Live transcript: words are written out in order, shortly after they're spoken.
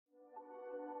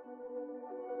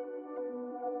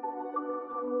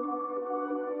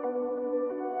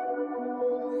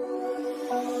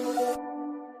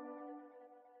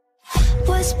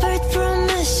whispered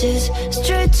promises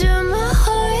straight to my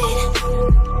heart.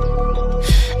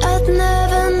 I'd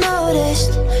never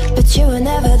noticed, but you were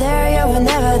never there, you were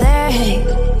never there. Hey,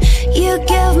 you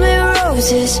gave me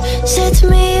roses, set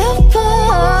me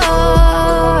apart.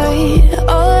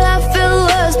 All I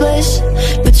felt was bliss,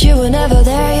 but you were never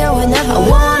there, you were never there. I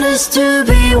want us to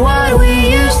be what we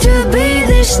used to be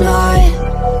this night.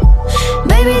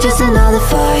 Maybe just another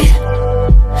fight,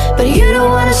 but you don't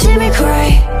wanna see me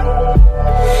cry.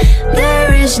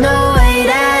 There is no way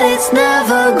that it's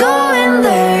never going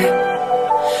there.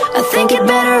 I think it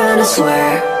better and I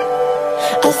swear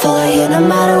I'll follow you no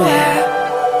matter where.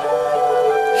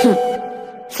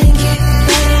 Think it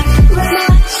better when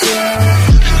I swear.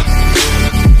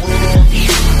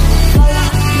 Follow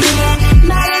you no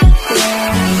matter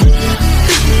where.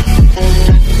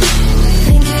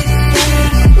 Think it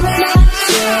better when I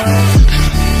swear.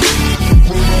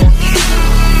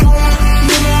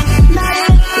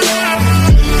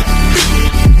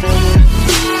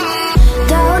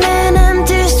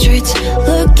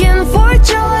 Looking for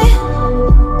joy,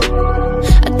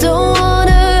 I don't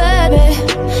wanna admit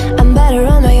I'm better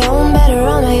on my own, better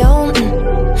on my own.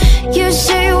 You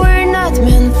say we're not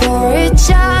meant for each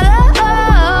other.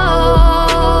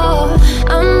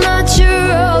 I'm not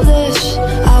sure of this.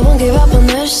 I won't give up on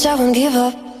this, I won't give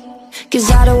up. Cause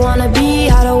I don't wanna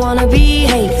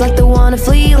behave like the one to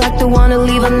flee, like the one to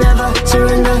leave. I'll never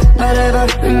surrender, but ever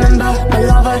remember my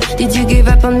lover. Did you give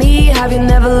up on me? Have you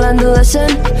never learned a lesson?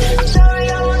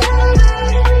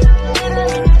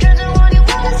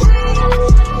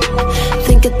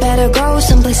 Think it better go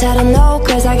someplace I don't know,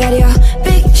 cause I got your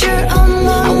picture on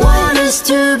my mind. I want us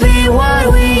to be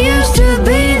what we used to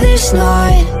be this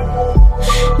night.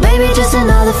 Maybe just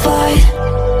another fight,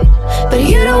 but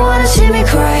you don't wanna see me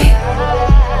cry.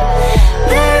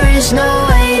 There is no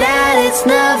way that it's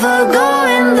never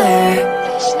going there.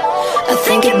 I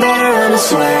think it better and I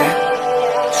swear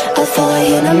I'll follow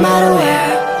you no matter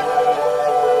where.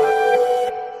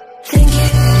 Think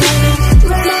it better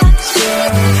when I swear.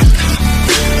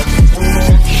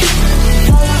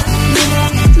 Follow you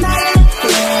no matter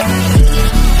where.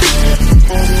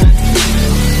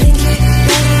 Think it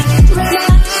better when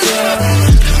I swear.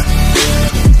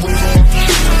 Follow you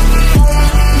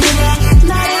no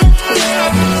matter where.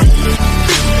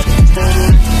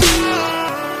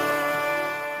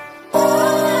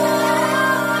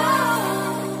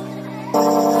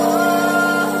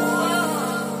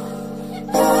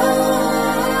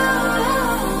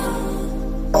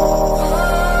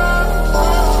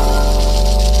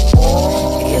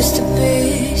 Used to be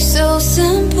so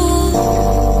simple,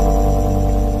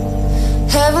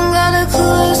 haven't got a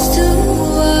clue as to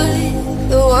why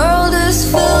the world is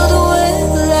filled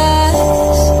with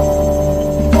lies.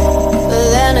 But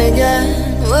then again,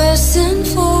 we're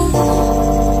sinful,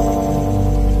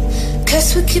 cause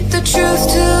we keep the truth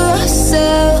to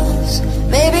ourselves.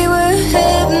 Maybe we're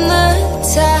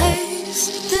hypnotized.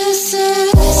 This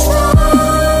is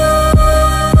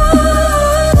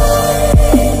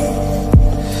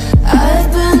I've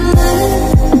been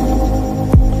living,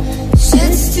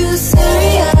 shit's too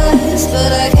serious,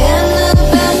 but I can't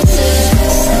abandon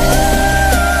this.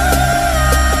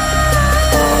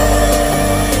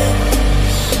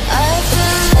 I've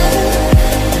been living,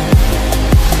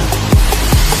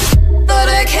 but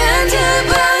I can't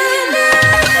abandon it.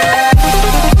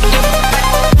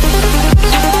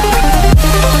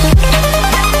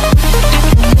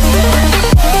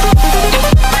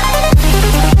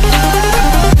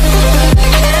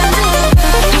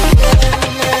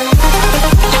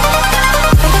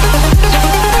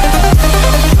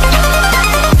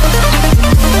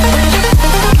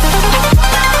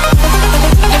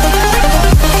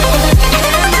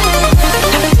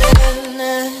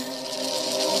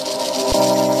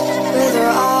 With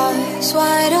our eyes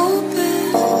wide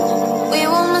open, we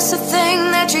won't miss a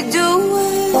thing that you're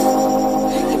doing.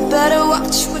 You better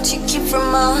watch what you keep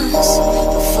from us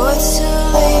before it's too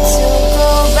late to go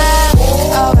back.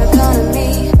 Our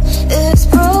economy is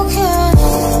broken.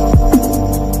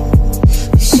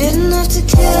 We shouldn't have to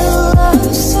kill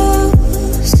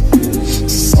ourselves to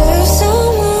serve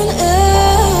someone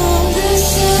else. This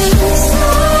is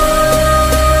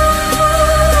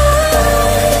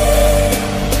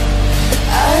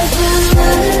I've been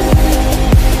living,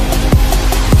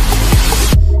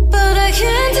 but I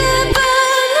can't abandon it.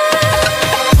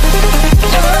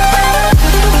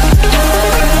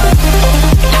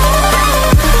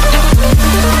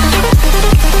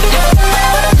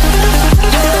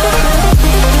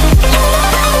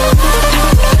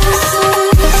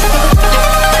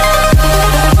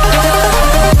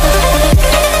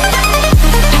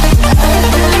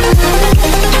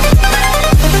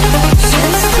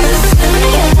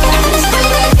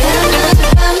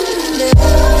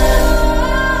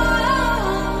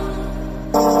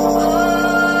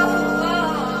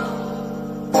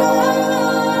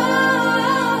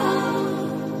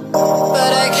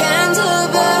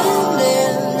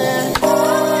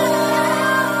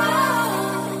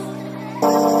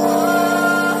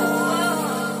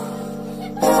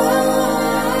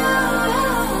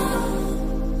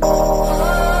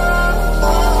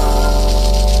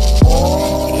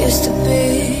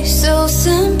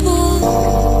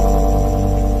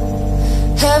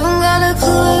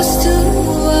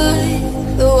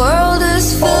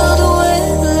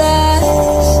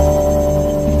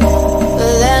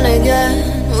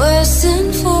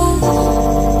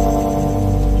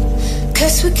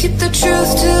 Guess we keep the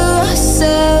truth to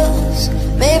ourselves.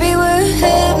 Maybe we're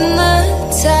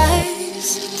hypnotized.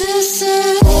 This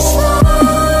is life.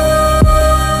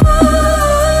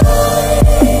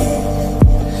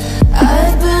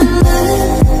 I've been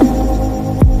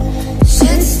living.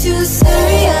 Shit's too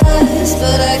serious,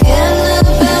 but I can't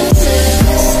abandon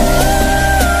this.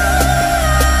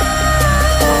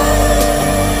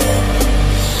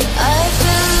 I've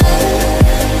been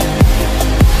living,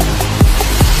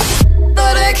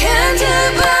 but I can't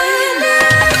get by.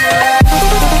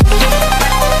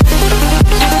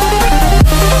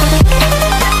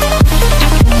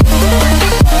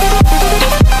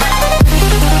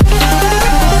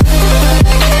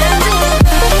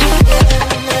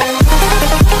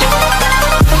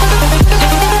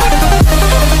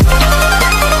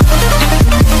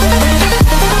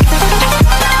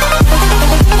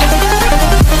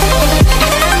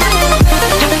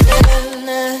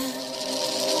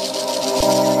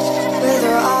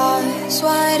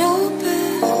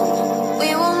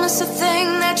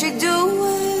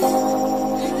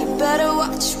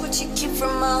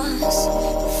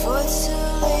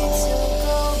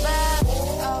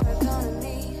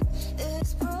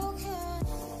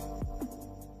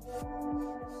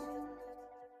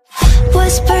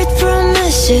 Whispered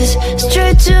promises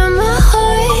straight to my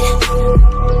heart.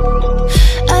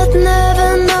 I'd never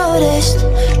noticed,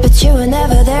 but you were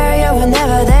never there, you were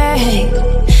never there. Hey,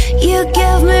 you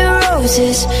gave me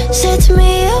roses, set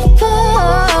me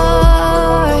apart.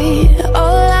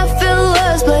 All I felt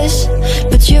was bliss,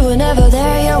 but you were never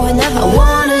there, you were never. I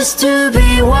want us to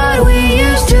be what we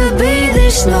used to be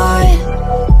this night.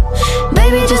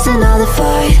 Baby, just another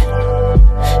fight,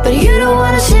 but you don't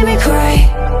wanna see me cry.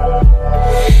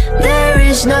 There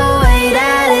is no way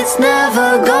that it's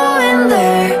never going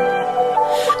there.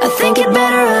 I think it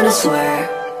better and I swear